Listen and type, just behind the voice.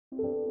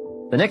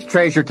The next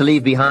treasure to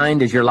leave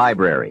behind is your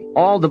library.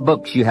 All the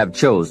books you have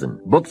chosen.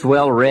 Books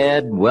well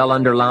read, well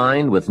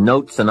underlined, with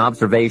notes and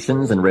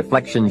observations and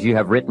reflections you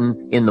have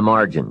written in the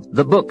margins.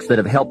 The books that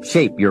have helped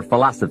shape your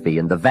philosophy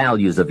and the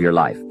values of your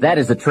life. That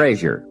is a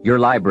treasure, your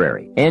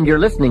library. And your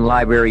listening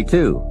library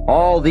too.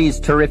 All these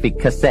terrific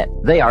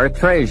cassettes, they are a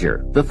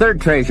treasure. The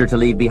third treasure to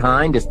leave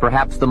behind is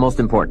perhaps the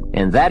most important,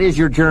 and that is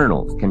your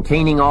journals,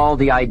 containing all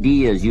the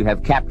ideas you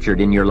have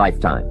captured in your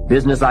lifetime.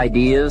 Business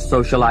ideas,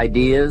 social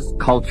ideas,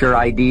 culture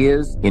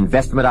ideas,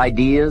 investment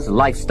ideas,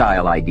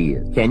 lifestyle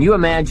ideas. Can you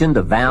imagine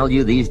the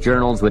value these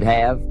journals would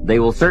have? They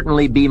will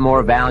certainly be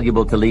more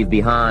valuable to leave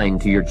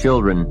behind to your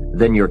children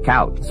than your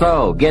couch.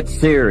 So, get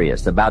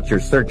serious about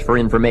your search for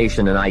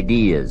information and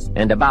ideas,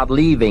 and about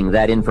leaving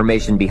that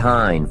information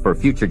behind for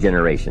future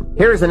generations.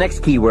 Here's the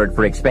next key word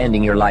for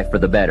expanding your life for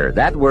the better.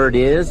 That word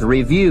is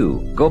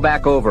review. Go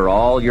back over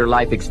all your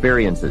life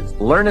experiences.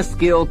 Learn a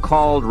skill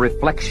called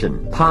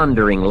reflection,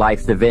 pondering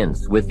life's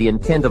events with the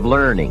intent of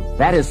learning.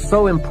 That is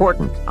so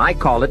important. I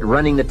call it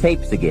running the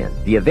tapes again.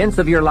 The events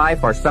of your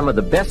life are some of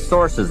the best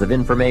sources of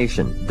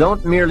information.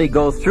 Don't merely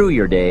go through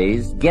your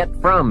days, get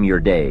from your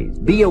days.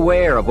 Be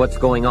aware of what's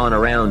going on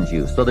around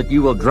you so that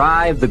you will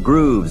drive the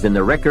grooves in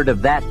the record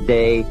of that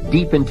day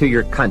deep into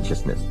your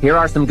consciousness. Here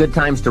are some good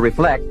times to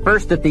reflect.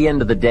 First, at the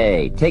end of the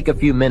day, take a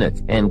few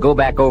minutes and go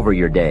back over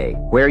your day.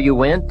 Where you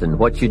went and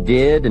what you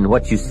did and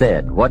what you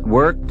said. What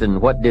worked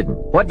and what didn't.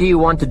 What do you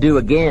want to do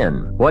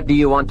again? What do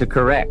you want to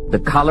correct? The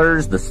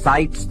colors, the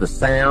sights, the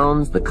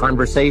sounds, the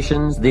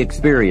conversations, the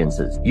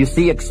experiences. You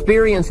see,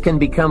 experience can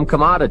become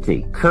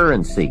commodity,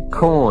 currency,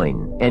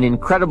 coin, an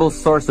incredible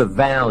source of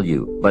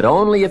value, but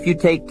only if you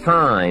take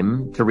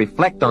time to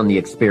reflect on the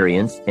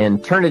experience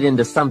and turn it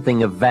into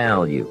something of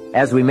value.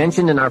 As we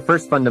mentioned in our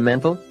first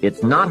fundamental,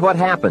 it's not what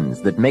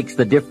happens that makes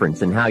the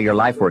difference in how your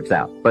life works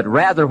out, but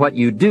rather what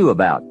you do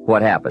about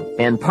what happened.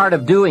 And part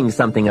of doing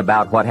something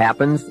about what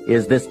happens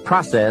is this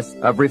process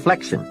of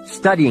reflection,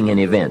 studying an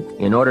event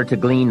in order to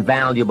glean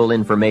valuable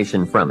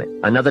information from it.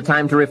 Another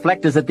time to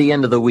reflect is at the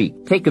end of the week.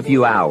 Take a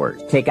few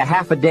hours. Take a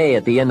half a day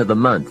at the end of the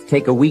month.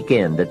 Take a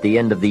weekend at the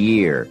end of the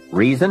year.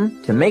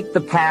 Reason? To make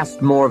the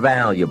past more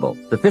valuable.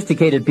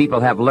 Sophisticated people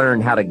have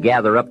learned how to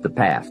gather up the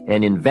past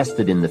and invest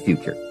it in the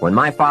future. When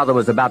my father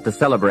was about to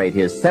celebrate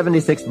his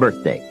 76th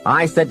birthday,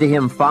 I said to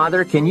him,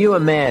 "Father, can you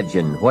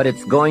imagine what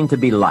it's going to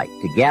be like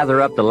to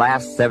gather up the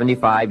last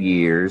 75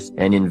 years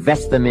and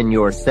invest them in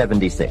your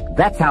 76?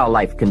 That's how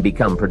life can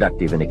become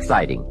productive and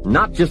exciting.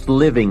 Not just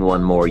living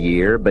one more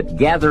year, but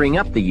gathering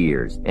up the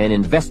years and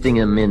investing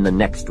them in the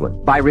next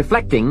one. By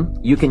reflecting,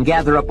 you can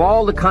gather up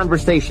all the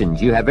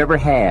conversations you have ever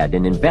had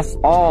and invest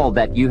all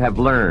that you have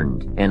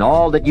learned and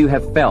all that you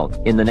have felt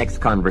in the next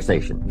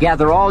conversation.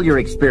 Gather all your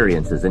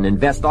experiences and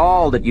invest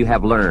all that you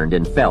have learned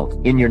and felt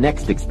in your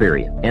next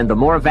experience. And the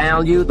more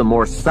value, the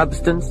more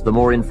substance, the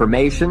more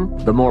information,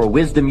 the more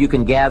wisdom you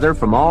can gather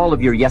from all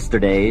of your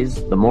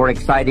yesterdays, the more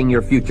exciting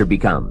your future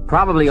becomes.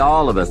 Probably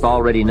all of us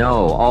already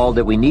know all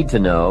that we need to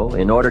know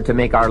in order to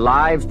make our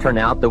lives turn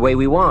out the way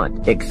we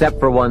want, except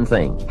for one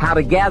thing: how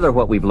to gather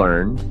what we've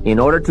learned in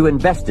order to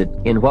invest it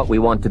in what we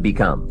want to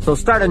become. So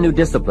start a new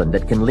discipline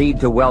that can lead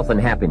to wealth and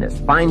happiness.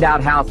 Find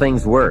out how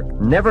things work.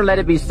 Never let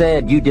it be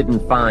said you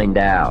didn't find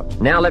out.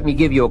 Now let me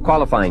give you a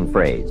qualifying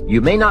phrase.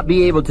 You may not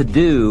be able to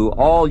do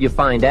all you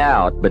find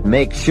out, but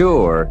make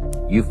sure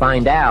you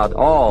find out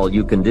all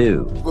you can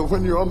do. But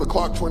when you're on the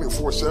clock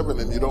 24/7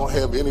 and you don't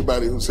have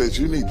anybody who says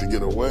you need to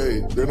get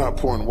away, they're not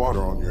pouring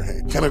water on your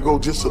head. Can I go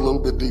just a little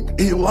bit deep?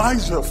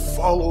 Elijah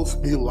follows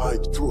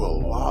Elijah through a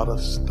lot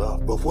of stuff,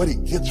 but what he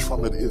gets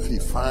from it is he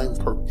finds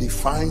purpose. He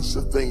finds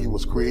the thing he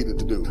was created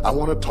to do. I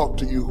want to talk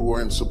to you who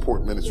are in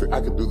support ministry. I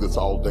could do this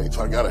all day,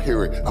 so I got to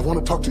hear it. I want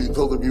to talk to you,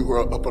 those of you who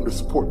are up under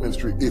support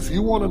ministry. If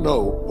you want to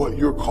know what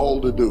you're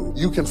called to do,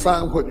 you can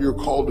find what you're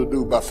called to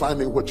do by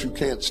finding what you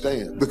can't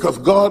stand, because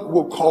God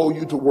will call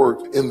you to work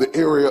in the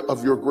area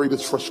of your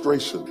greatest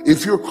frustration.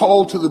 If you're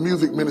called to the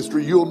music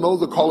ministry, you'll know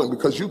the calling,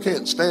 because you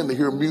can't stand to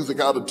hear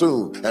music out of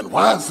tune. And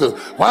why is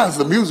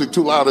the music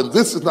too loud? And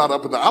this is not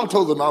up, and the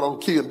altos are not on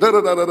key, and da da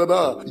da da da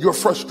da. Your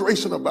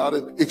frustration about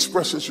it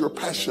expresses your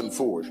passion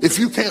for it. If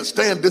you can't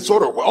stand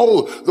disorder,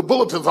 oh, the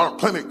bulletins aren't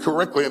printed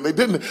correctly, and they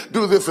didn't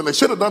do this, and they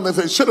should have done this,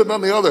 they should have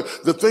done the other.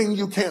 The thing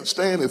you can't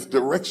stand is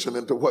direction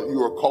into what you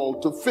are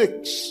called to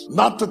fix,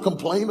 not to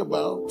complain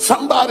about.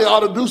 Somebody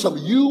ought to do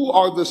something. You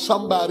are the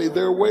somebody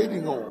they're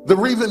waiting on. The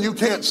reason you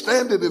can't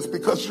stand it is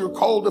because you're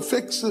called to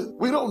fix it.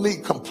 We don't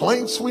need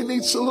complaints, we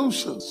need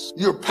solutions.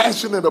 You're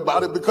passionate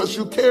about it because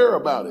you care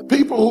about it.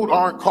 People who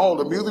aren't called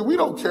to music, we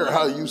don't care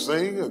how you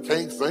sing or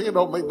can't sing. It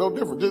don't make no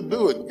difference. Just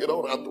do it and get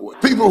on out the way.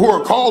 People who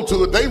are called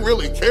to it, they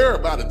really care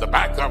about it. The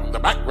background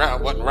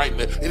wasn't right.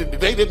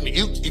 They didn't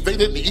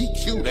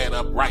EQ that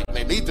up right. And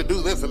they need to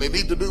do this and they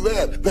need to do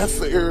that. That's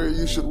the area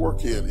you should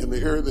work in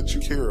the area that you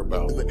care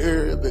about, in the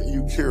area that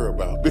you care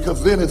about.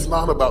 Because then it's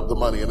not about the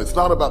money and and it's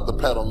not about the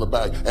pat on the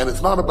back, and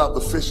it's not about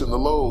the fish and the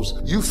loaves.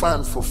 You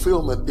find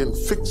fulfillment in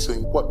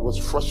fixing what was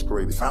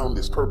frustrated, found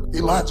his purpose.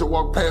 Elijah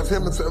walked past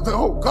him and said,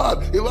 oh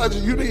God, Elijah,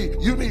 you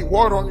need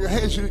water on your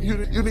hands.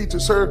 You need to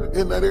serve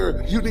in that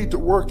area. You need to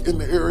work in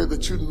the area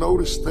that you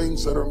notice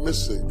things that are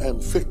missing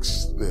and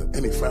fix them.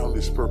 And he found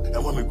his purpose.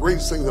 And one of the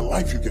greatest things in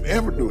life you can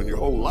ever do in your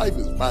whole life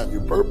is find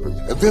your purpose.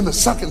 And then the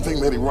second thing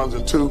that he runs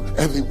into,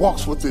 as he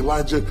walks with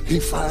Elijah, he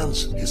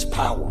finds his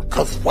power.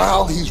 Because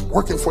while he's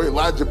working for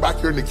Elijah back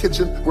here in the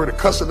kitchen where the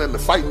cussing and the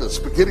fighting, the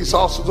spaghetti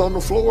sauce is on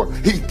the floor,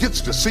 he gets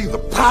to see the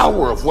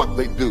power of what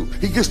they do.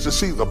 He gets to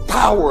see the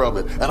power of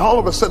it. And all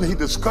of a sudden he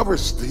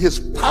discovers his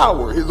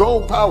power, his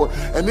own power.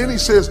 And then he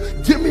says,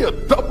 give me a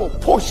double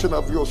portion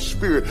of your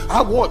spirit.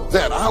 I want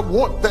that. I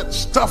want that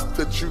stuff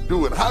that you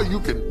do and how you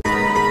can.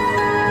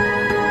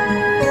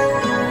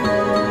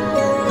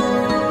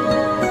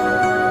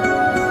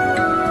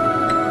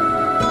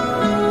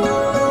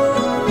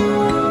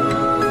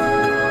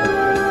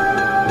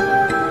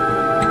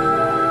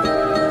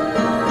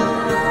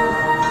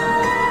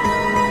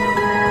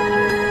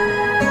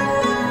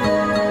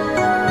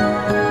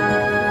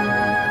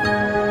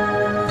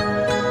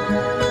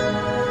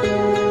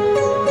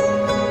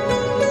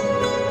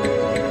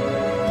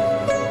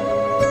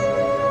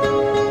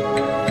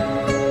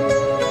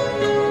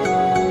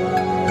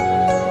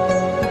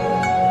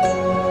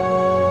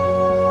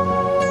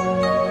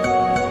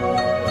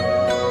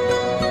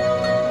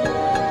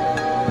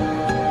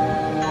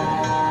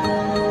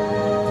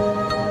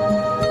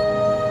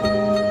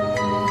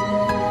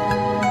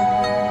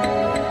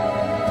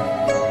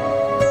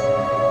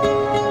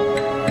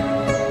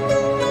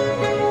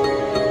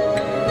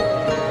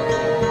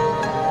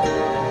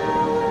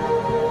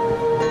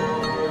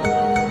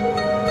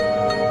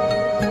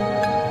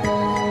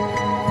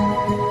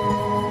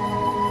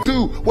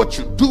 What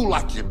you do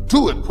like you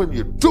do it when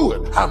you do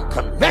it. I'm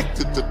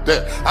connected to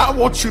that. I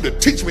want you to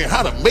teach me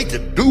how to make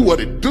it do what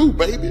it do,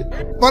 baby.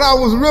 But I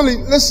was really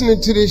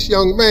listening to this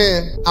young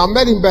man. I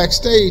met him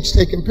backstage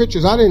taking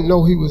pictures. I didn't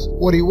know he was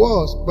what he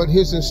was, but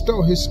his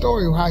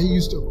story of how he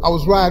used to. I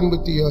was riding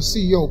with the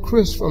CEO,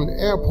 Chris, from the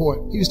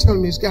airport. He was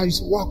telling me this guy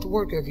used to walk to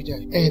work every day,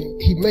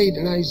 and he made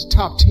it. Now he's a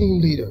top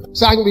team leader.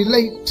 So I can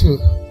relate to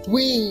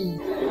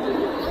Ween.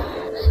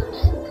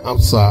 I'm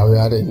sorry,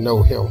 I didn't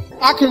know him.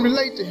 I can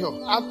relate to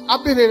him.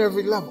 I've been at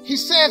every level. He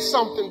said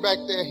something back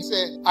there. He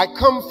said, I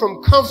come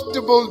from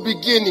comfortable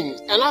beginnings.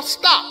 And I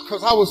stopped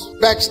because I was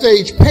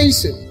backstage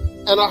pacing.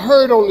 And I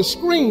heard on the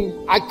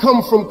screen, I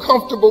come from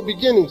comfortable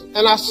beginnings.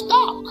 And I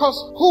stopped because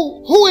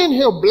who in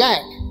here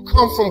black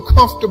come from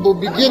comfortable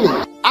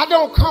beginnings? I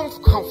don't come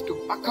from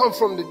comfortable. I come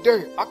from the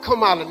dirt. I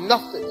come out of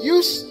nothing.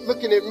 You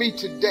looking at me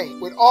today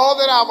with all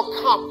that I've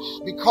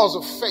accomplished because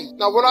of faith.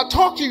 Now, when I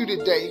talk to you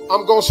today,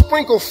 I'm going to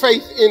sprinkle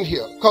faith in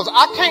here because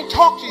I can't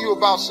talk to you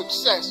about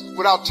success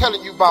without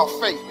telling you about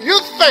faith. You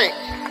think,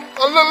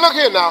 look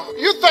here now,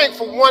 you think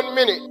for 1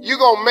 minute you're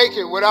going to make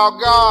it without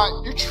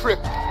God, you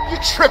tripping. You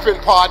tripping,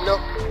 partner.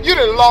 You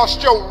done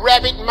lost your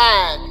rabbit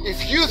mind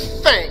if you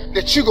think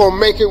that you're going to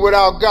make it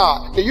without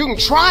God. Now, you can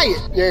try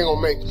it. You ain't going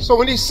to make it. So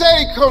when he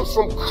said he comes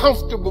from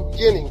comfortable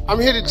beginning, I'm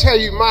here to tell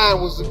you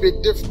mine was a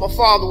bit different. My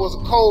father was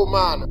a coal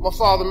miner. My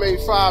father made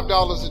 $5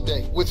 a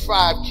day with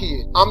 5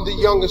 kids. I'm the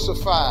youngest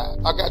of 5.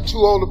 I got 2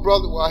 older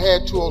brothers. Well, I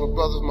had 2 older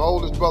brothers. My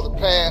oldest brother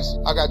passed.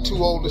 I got 2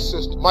 older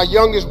sisters. My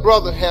youngest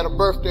brother had a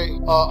birthday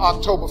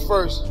October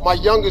 1st. My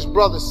youngest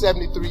brother,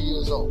 73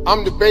 years old.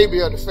 I'm the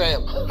baby of the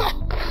family.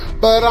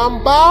 But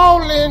I'm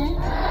ballin'.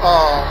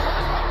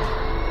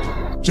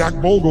 Jack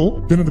Bogle,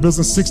 been in the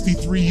business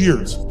 63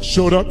 years,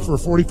 showed up for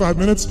 45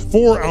 minutes,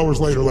 4 hours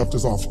later left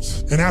his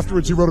office. And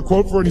afterwards he wrote a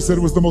quote for it and he said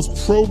it was the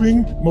most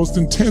probing, most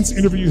intense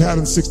interview you had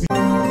in 60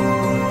 years.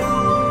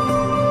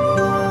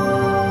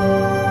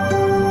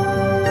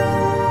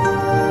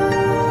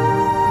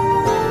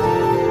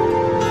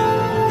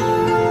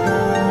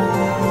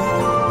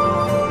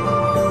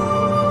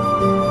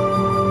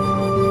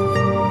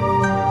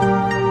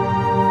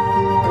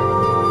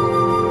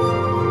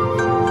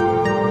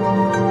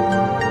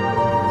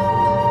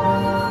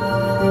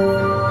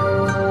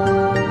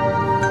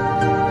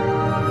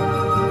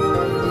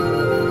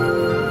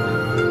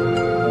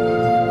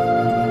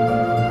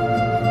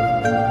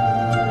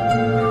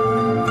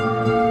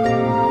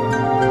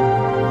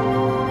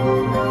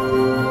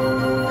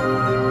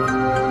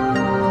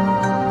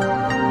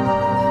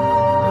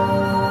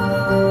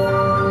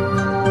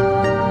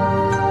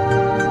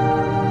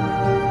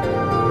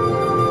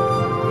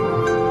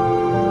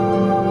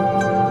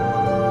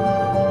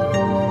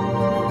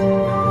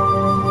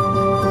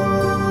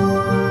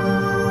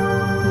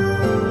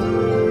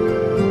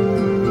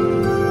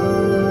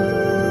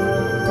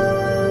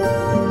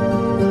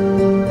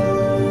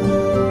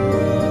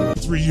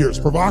 3 years.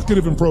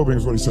 Provocative and probing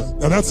is what he said.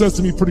 Now that says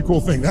to me a pretty cool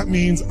thing. That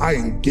means I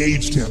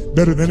engaged him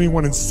better than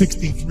anyone in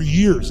 63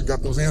 years and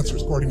got those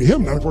answers according to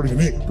him, not according to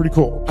me. Pretty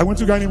cool. I went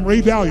to a guy named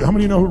Ray Dalio. How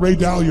many know who Ray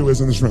Dalio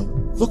is in this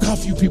room? Look how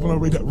few people know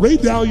Ray Dalio. Ray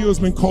Dalio has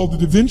been called the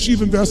Da Vinci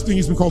of investing.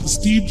 He's been called the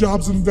Steve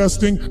Jobs of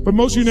investing. But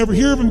most of you never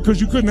hear of him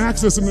because you couldn't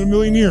access him in a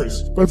million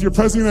years. But if you're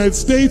president of the United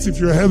States, if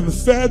you're head of the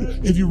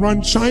Fed, if you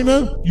run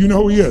China, you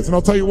know who he is. And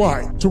I'll tell you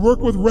why. To work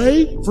with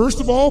Ray, first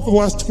of all, for the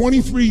last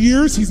 23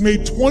 years, he's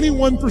made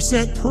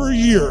 21% per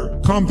year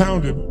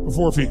compounded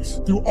before fees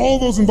through all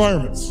those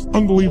environments.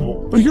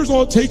 Unbelievable. But here's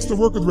all it takes to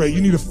work with Ray.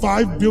 You need a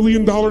 $5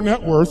 billion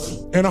net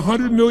worth and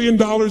 $100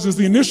 million is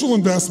the initial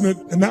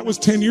investment. And that was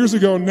 10 years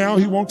ago. And now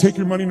he won't take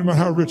your money no matter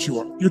how rich you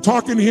are. You're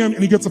talking to him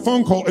and he gets a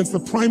phone call. It's the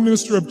Prime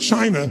Minister of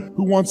China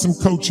who wants some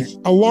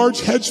coaching. A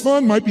large hedge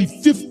fund might be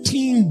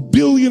 $15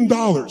 billion.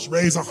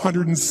 Ray's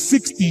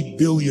 $160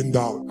 billion.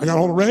 I got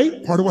hold of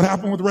Ray. Part of what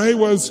happened with Ray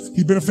was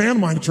he'd been a fan of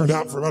mine, it turned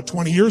out, for about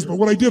 20 years. But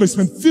what I did, I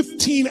spent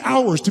 15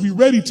 hours to be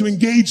ready to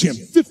engage him.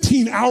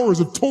 15 hours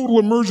of total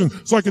immersion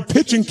so I could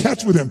pitch and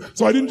catch with him.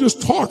 So I didn't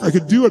just talk, I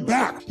could do it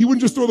back. He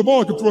wouldn't just throw the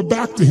ball, I could throw it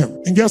back to him.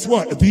 And guess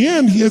what? At the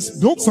end, he has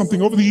built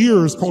something over the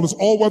years called his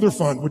all-weather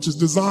fund, which is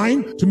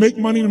designed to make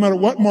money no matter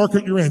what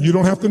market you're in. You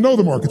don't have to know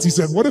the markets. He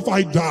said, what if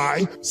I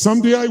die?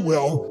 Someday I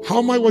will. How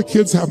will my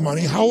kids have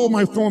money? How will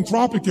my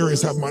philanthropic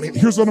areas have money?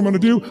 Here's what I'm going to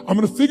do. I'm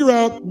going to figure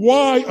out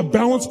why a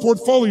balanced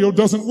portfolio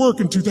doesn't work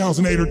in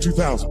 2008 or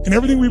 2000. And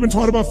everything we've been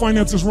taught about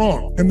finance is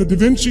wrong. And the Da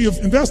Vinci of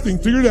investing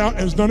figured it out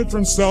and has done it for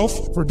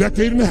himself for a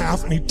decade and a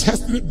half. And he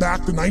tested it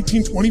back to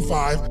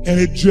 1925 and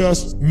it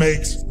just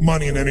makes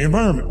money in any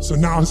environment. So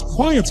now his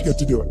clients get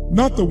to do it.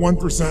 Not the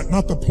 1%,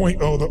 not the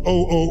 0.0, the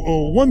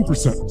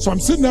 0.001%. So I'm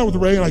sitting down with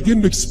Ray and I get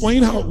him to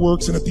explain how it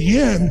works. And at the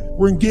end,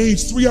 we're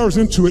engaged 3 hours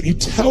into it. And he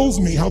tells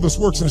me how this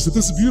works. And I said,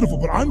 this is beautiful,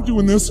 but I'm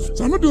doing this.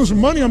 So I'm not doing this for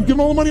money. I'm giving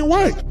all the money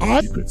away.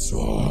 Secret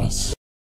sauce.